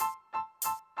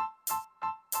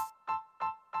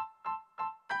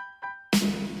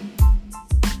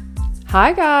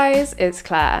Hi guys, it's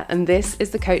Claire and this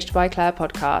is the Coached by Claire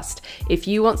podcast. If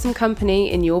you want some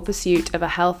company in your pursuit of a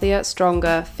healthier,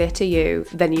 stronger, fitter you,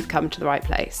 then you've come to the right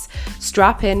place.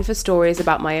 Strap in for stories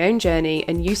about my own journey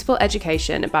and useful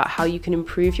education about how you can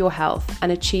improve your health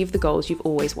and achieve the goals you've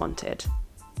always wanted.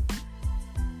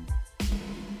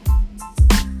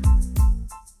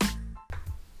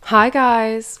 Hi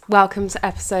guys, welcome to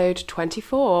episode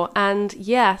 24 and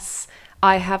yes,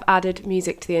 I have added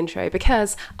music to the intro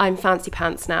because I'm fancy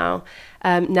pants now,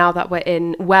 now that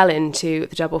we're well into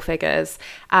the double figures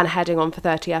and heading on for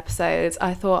 30 episodes.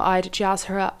 I thought I'd jazz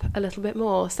her up a little bit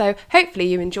more. So hopefully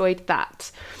you enjoyed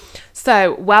that.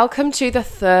 So welcome to the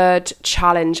third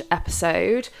challenge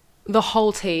episode. The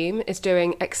whole team is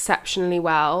doing exceptionally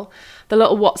well. The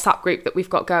little WhatsApp group that we've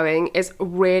got going is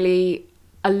really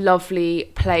a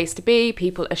lovely place to be.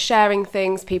 People are sharing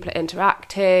things, people are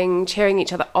interacting, cheering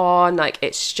each other on. Like,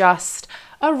 it's just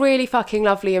a really fucking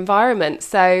lovely environment.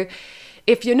 So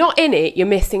if you're not in it, you're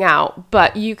missing out,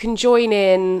 but you can join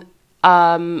in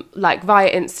like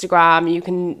via Instagram. You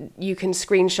can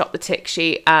screenshot the tick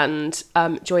sheet and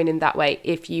join in that way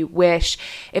if you wish.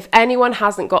 If anyone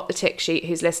hasn't got the tick sheet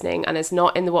who's listening and is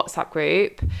not in the WhatsApp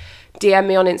group, DM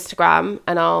me on Instagram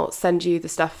and I'll send you the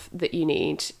stuff that you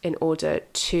need in order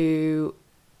to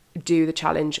do the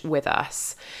challenge with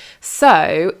us.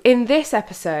 So in this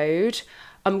episode,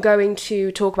 I'm going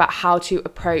to talk about how to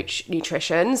approach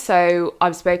nutrition. So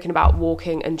I've spoken about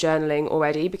walking and journaling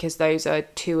already because those are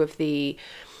two of the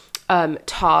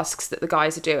tasks that the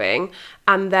guys are doing.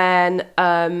 And then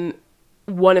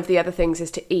one of the other things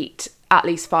is to eat at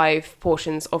least 5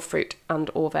 portions of fruit and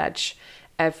or veg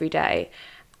every day.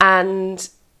 And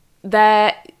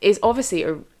there is obviously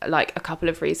a couple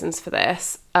of reasons for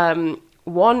this.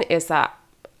 One is that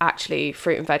actually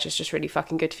fruit and veg is just really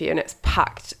fucking good for you and it's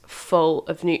packed full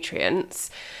of nutrients.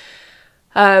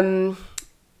 But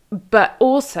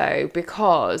also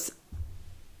because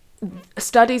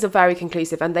studies are very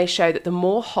conclusive and they show that the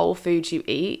more whole foods you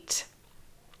eat,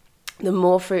 the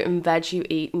more fruit and veg you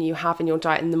eat and you have in your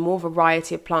diet, and the more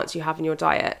variety of plants you have in your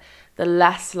diet, the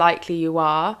less likely you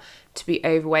are to be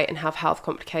overweight and have health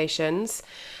complications.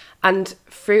 And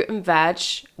fruit and veg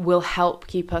will help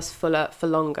keep us fuller for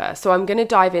longer. So I'm going to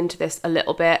dive into this a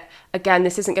little bit. Again,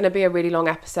 this isn't going to be a really long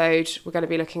episode. We're going to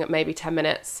be looking at maybe 10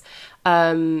 minutes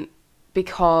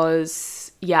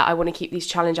because, I want to keep these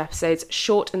challenge episodes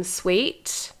short and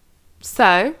sweet.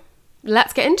 So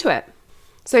let's get into it.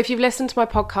 So if you've listened to my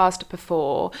podcast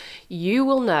before, you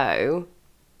will know,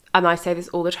 and I say this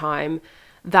all the time,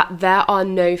 that there are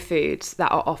no foods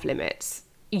that are off limits.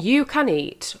 You can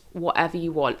eat whatever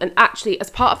you want. And actually,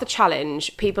 as part of the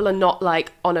challenge, people are not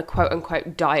like on a quote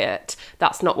unquote diet.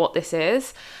 That's not what this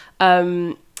is.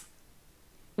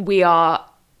 We are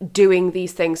doing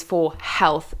these things for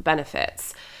health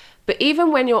benefits. But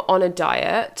even when you're on a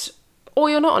diet, or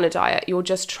you're not on a diet, you're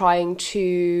just trying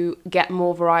to get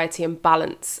more variety and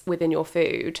balance within your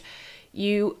food,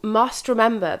 you must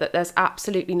remember that there's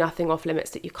absolutely nothing off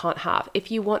limits that you can't have. If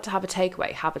you want to have a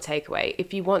takeaway, have a takeaway.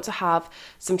 If you want to have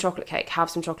some chocolate cake, have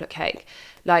some chocolate cake.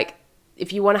 Like,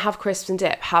 if you want to have crisps and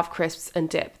dip, have crisps and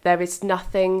dip. There is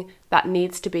nothing that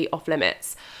needs to be off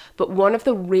limits. But one of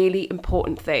the really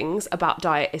important things about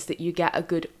diet is that you get a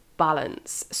good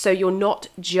balance. So you're not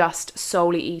just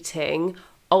solely eating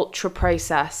ultra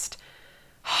processed,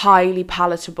 highly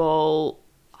palatable,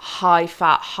 high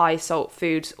fat, high salt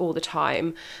foods all the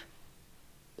time.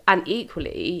 And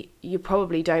equally, you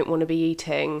probably don't want to be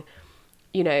eating,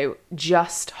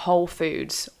 just whole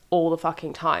foods all the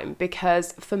fucking time,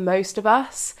 because for most of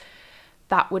us,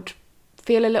 that would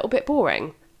feel a little bit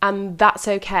boring, and that's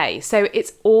okay. So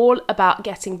it's all about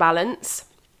getting balance.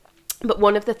 But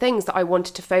one of the things that I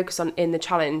wanted to focus on in the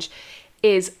challenge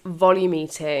is volume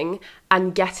eating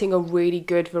and getting a really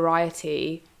good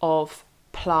variety of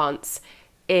plants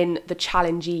in the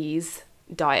challengees'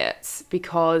 diets,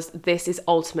 because this is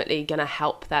ultimately going to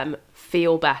help them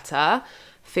feel better,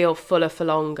 feel fuller for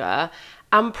longer,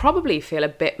 and probably feel a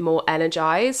bit more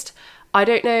energized. I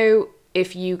don't know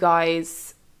if you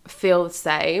guys feel the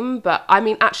same, but I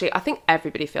mean, actually, I think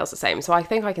everybody feels the same. So I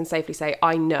think I can safely say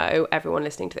I know everyone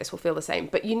listening to this will feel the same.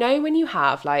 But when you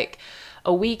have like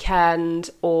a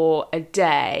weekend or a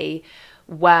day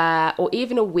where, or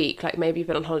even a week, like maybe you've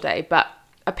been on holiday, but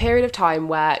a period of time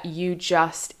where you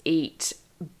just eat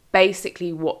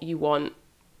basically what you want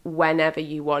whenever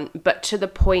you want, but to the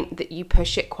point that you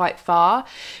push it quite far,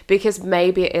 because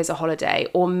maybe it is a holiday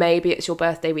or maybe it's your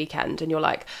birthday weekend and you're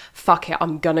like, fuck it,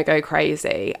 I'm gonna go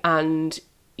crazy, and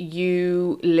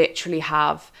you literally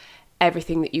have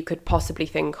everything that you could possibly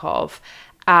think of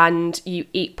and you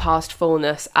eat past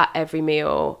fullness at every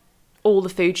meal. all the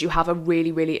foods you have are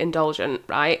really, really indulgent,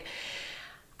 right?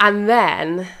 And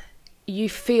then you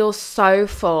feel so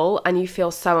full and you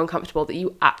feel so uncomfortable that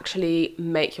you actually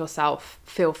make yourself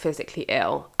feel physically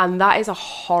ill. And that is a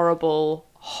horrible,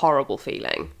 horrible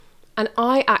feeling. And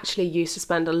I actually used to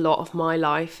spend a lot of my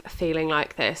life feeling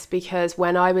like this, because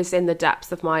when I was in the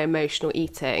depths of my emotional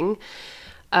eating,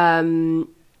 and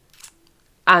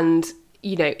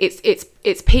you know,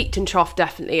 it's peaked and troughed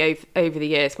definitely over the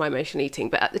years, my emotional eating,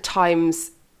 but at the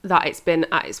times that it's been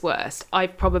at its worst,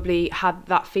 I've probably had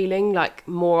that feeling like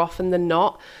more often than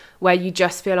not, where you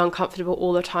just feel uncomfortable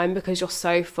all the time because you're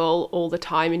so full all the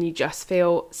time, and you just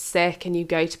feel sick, and you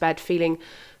go to bed feeling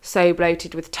so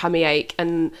bloated with tummy ache,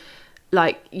 and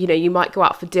like, you know, you might go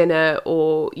out for dinner,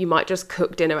 or you might just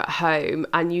cook dinner at home,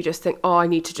 and you just think, oh, I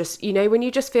need to just, you know, when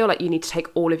you just feel like you need to take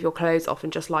all of your clothes off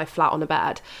and just lie flat on a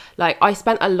bed. Like, I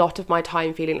spent a lot of my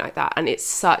time feeling like that, and it's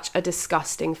such a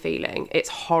disgusting feeling. It's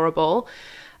horrible.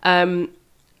 And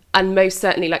most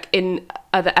certainly, like in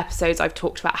other episodes, I've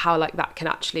talked about how like that can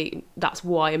actually, that's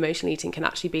why emotional eating can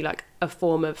actually be like a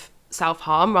form of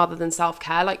self-harm rather than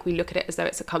self-care. Like, we look at it as though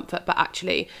it's a comfort, but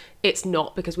actually it's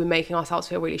not, because we're making ourselves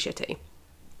feel really shitty.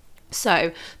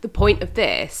 So the point of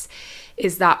this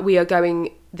is that we are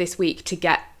going this week to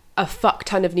get a fuck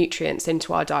ton of nutrients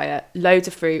into our diet, loads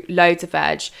of fruit, loads of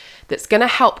veg, that's going to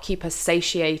help keep us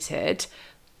satiated,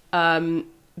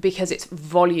 because it's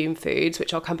volume foods,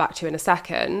 which I'll come back to in a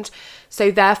second. So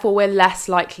therefore, we're less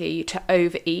likely to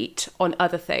overeat on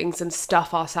other things and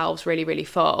stuff ourselves really, really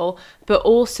full. But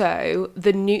also,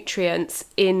 the nutrients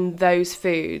in those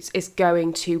foods is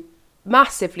going to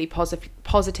massively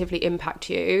positively impact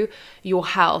you, your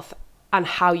health, and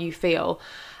how you feel.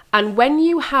 And when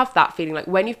you have that feeling, like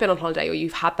when you've been on holiday or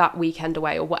you've had that weekend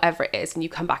away or whatever it is, and you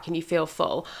come back and you feel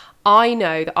full, I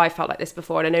know that I felt like this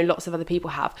before, and I know lots of other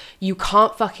people have. You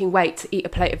can't fucking wait to eat a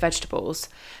plate of vegetables,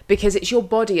 because it's your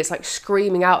body is like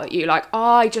screaming out at you like, oh,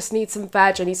 I just need some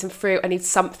veg, I need some fruit, I need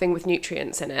something with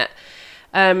nutrients in it.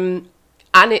 And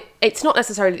it's not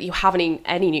necessarily that you haven't eaten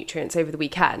any nutrients over the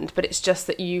weekend, but it's just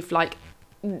that you've like,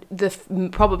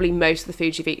 probably most of the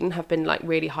foods you've eaten have been like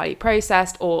really highly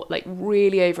processed, or like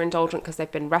really overindulgent because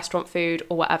they've been restaurant food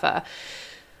or whatever.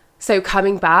 So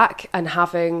coming back and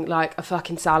having like a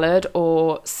fucking salad,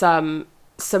 or some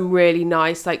really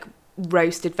nice like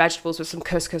roasted vegetables with some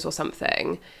couscous or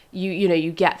something, you know,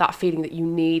 you get that feeling that you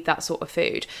need that sort of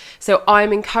food. So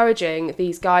I'm encouraging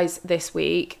these guys this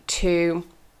week to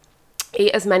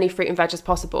eat as many fruit and veg as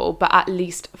possible, but at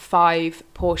least 5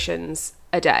 portions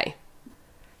a day.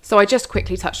 So I just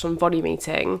quickly touched on volume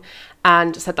eating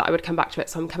and said that I would come back to it.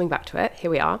 So I'm coming back to it.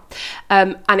 Here we are.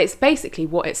 And it's basically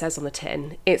what it says on the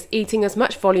tin. It's eating as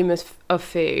much volume of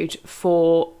food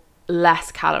for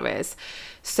less calories.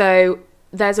 So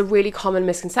there's a really common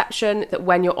misconception that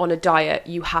when you're on a diet,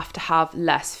 you have to have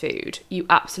less food. You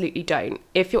absolutely don't.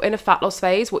 If you're in a fat loss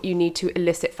phase, what you need to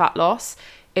elicit fat loss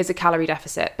is a calorie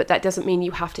deficit, but that doesn't mean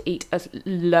you have to eat a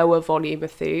lower volume of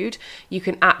food. You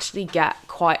can actually get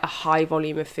quite a high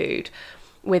volume of food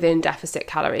within deficit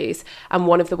calories. And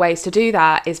one of the ways to do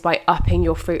that is by upping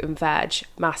your fruit and veg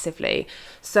massively.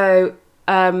 So,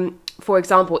 for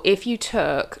example, if you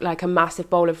took like a massive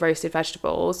bowl of roasted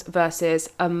vegetables versus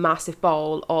a massive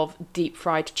bowl of deep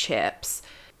fried chips,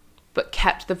 but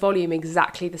kept the volume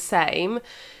exactly the same,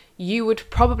 you would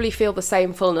probably feel the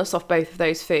same fullness of both of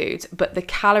those foods, but the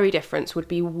calorie difference would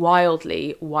be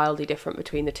wildly, wildly different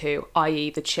between the two,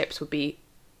 i.e. the chips would be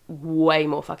way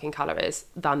more fucking calories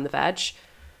than the veg.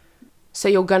 So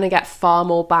you're going to get far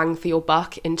more bang for your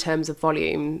buck in terms of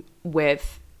volume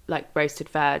with like roasted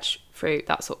veg, fruit,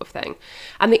 that sort of thing.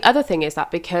 And the other thing is that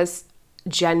because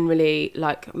generally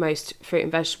like most fruit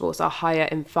and vegetables are higher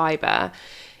in fibre,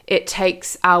 it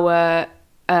takes our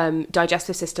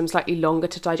digestive system slightly longer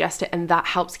to digest it, and that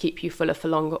helps keep you fuller for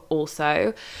longer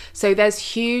also. So there's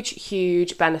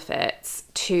huge benefits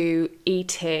to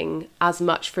eating as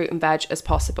much fruit and veg as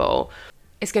possible.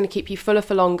 It's going to keep you fuller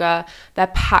for longer. They're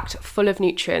packed full of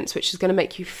nutrients, which is going to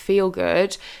make you feel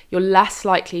good. You're less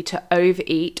likely to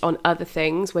overeat on other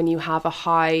things when you have a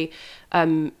high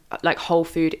like whole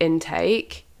food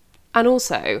intake. And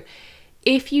also,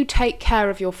 if you take care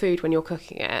of your food when you're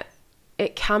cooking it,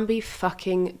 it can be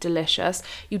fucking delicious.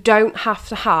 You don't have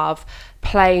to have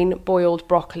plain boiled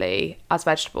broccoli as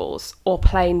vegetables or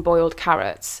plain boiled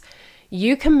carrots.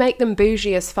 You can make them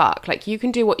bougie as fuck. Like, you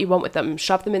can do what you want with them.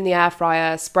 Shove them in the air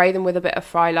fryer, spray them with a bit of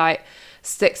fry light,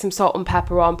 stick some salt and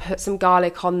pepper on, put some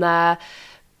garlic on there,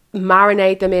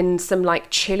 marinate them in some like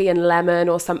chili and lemon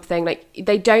or something. Like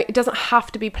it doesn't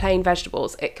have to be plain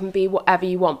vegetables. It can be whatever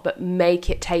you want, but make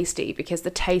it tasty, because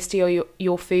the tastier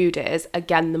your food is,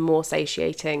 again, the more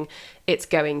satiating it's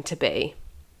going to be.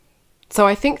 So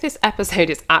I think this episode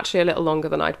is actually a little longer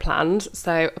than I'd planned,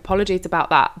 so apologies about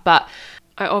that, but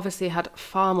I obviously had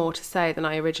far more to say than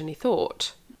I originally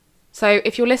thought. So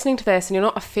if you're listening to this and you're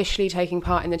not officially taking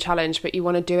part in the challenge, but you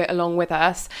want to do it along with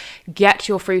us, get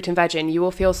your fruit and veg in. You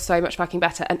will feel so much fucking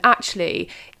better. And actually,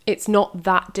 it's not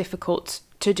that difficult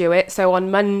to do it. So on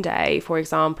Monday, for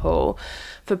example,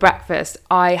 for breakfast,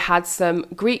 I had some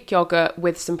Greek yogurt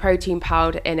with some protein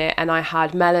powder in it, and I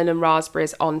had melon and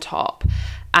raspberries on top.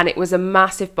 And it was a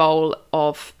massive bowl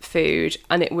of food,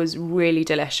 and it was really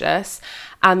delicious.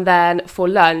 And then for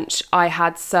lunch, I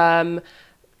had some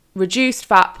reduced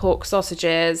fat pork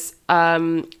sausages.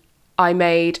 I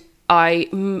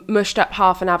mushed up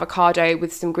half an avocado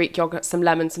with some Greek yogurt, some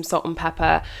lemon, some salt and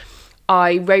pepper.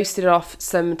 I roasted off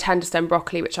some tender stem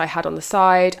broccoli, which I had on the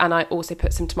side, and I also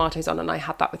put some tomatoes on, and I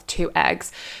had that with 2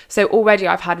 eggs. So already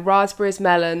I've had raspberries,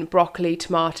 melon, broccoli,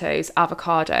 tomatoes,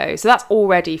 avocado. So that's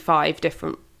already 5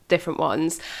 different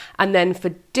ones. And then for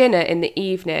dinner in the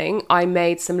evening, I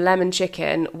made some lemon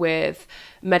chicken with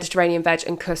Mediterranean veg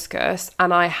and couscous,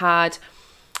 and I had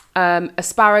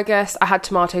asparagus. I had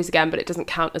tomatoes again, but it doesn't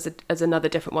count as another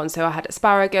different one. So I had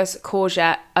asparagus,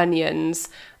 courgette, onions,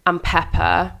 and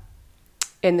pepper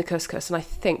in the couscous, and I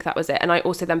think that was it. And I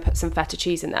also then put some feta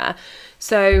cheese in there.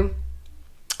 So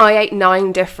I ate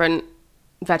 9 different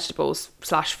vegetables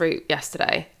 / fruit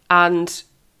yesterday, and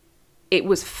it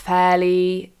was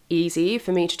fairly easy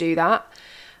for me to do that,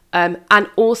 and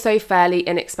also fairly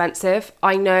inexpensive.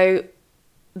 I know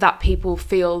that people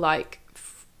feel like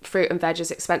fruit and veg is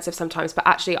expensive sometimes, but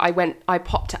actually I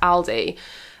popped to Aldi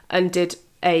and did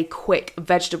a quick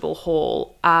vegetable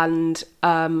haul, and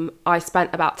I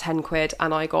spent about 10 quid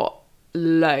and I got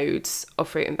loads of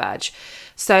fruit and veg.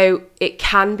 So it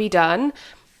can be done.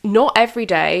 Not every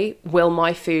day will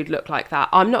my food look like that.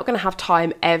 I'm not going to have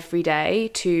time every day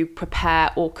to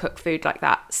prepare or cook food like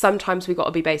that. Sometimes we got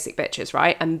to be basic bitches,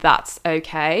 right? And that's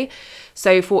okay.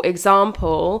 So for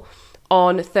example,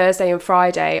 on Thursday and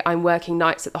Friday, I'm working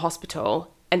nights at the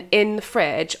hospital, and in the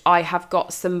fridge, I have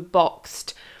got some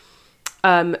boxed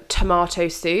tomato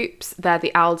soups. They're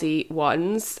the Aldi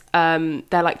ones. They're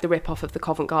like the rip-off of the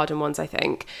Covent Garden ones, I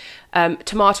think.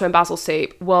 Tomato and basil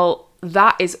soup. Well,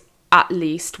 that is at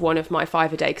least one of my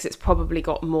 5 a day, because it's probably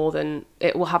got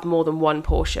it will have more than one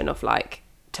portion of like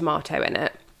tomato in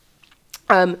it.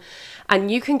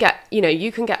 And you can get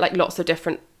like lots of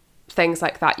different things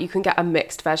like that. You can get a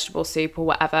mixed vegetable soup or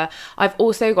whatever. I've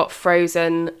also got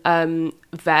frozen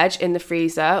veg in the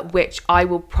freezer, which I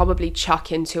will probably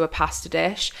chuck into a pasta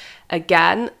dish.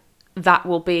 Again, that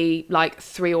will be like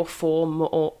 3 or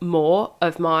 4 more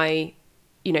of my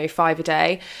 5 a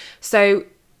day. So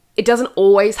it doesn't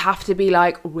always have to be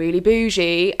like really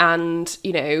bougie and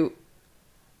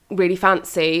really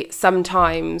fancy.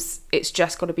 Sometimes it's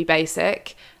just got to be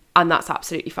basic, and that's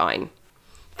absolutely fine.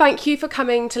 Thank you for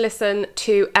coming to listen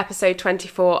to episode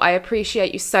 24. I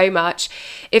appreciate you so much.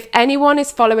 If anyone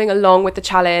is following along with the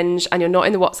challenge and you're not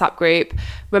in the WhatsApp group,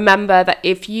 remember that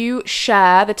if you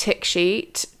share the tick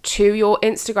sheet to your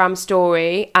Instagram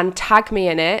story and tag me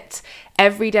in it,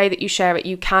 every day that you share it,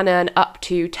 you can earn up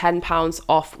to £10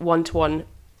 off one-to-one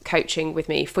coaching with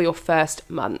me for your first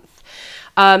month.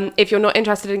 If you're not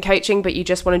interested in coaching, but you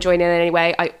just want to join in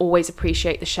anyway, I always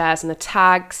appreciate the shares and the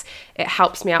tags. It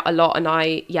helps me out a lot, and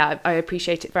I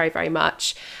appreciate it very, very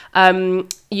much.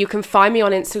 You can find me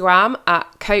on Instagram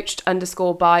at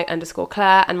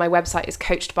coached_by_Claire, and my website is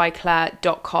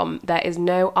coachedbyclaire.com. There is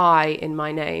no I in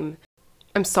my name.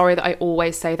 I'm sorry that I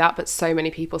always say that, but so many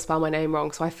people spell my name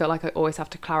wrong, so I feel like I always have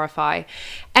to clarify.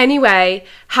 Anyway,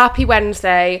 happy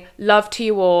Wednesday, love to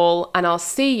you all, and I'll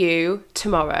see you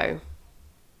tomorrow.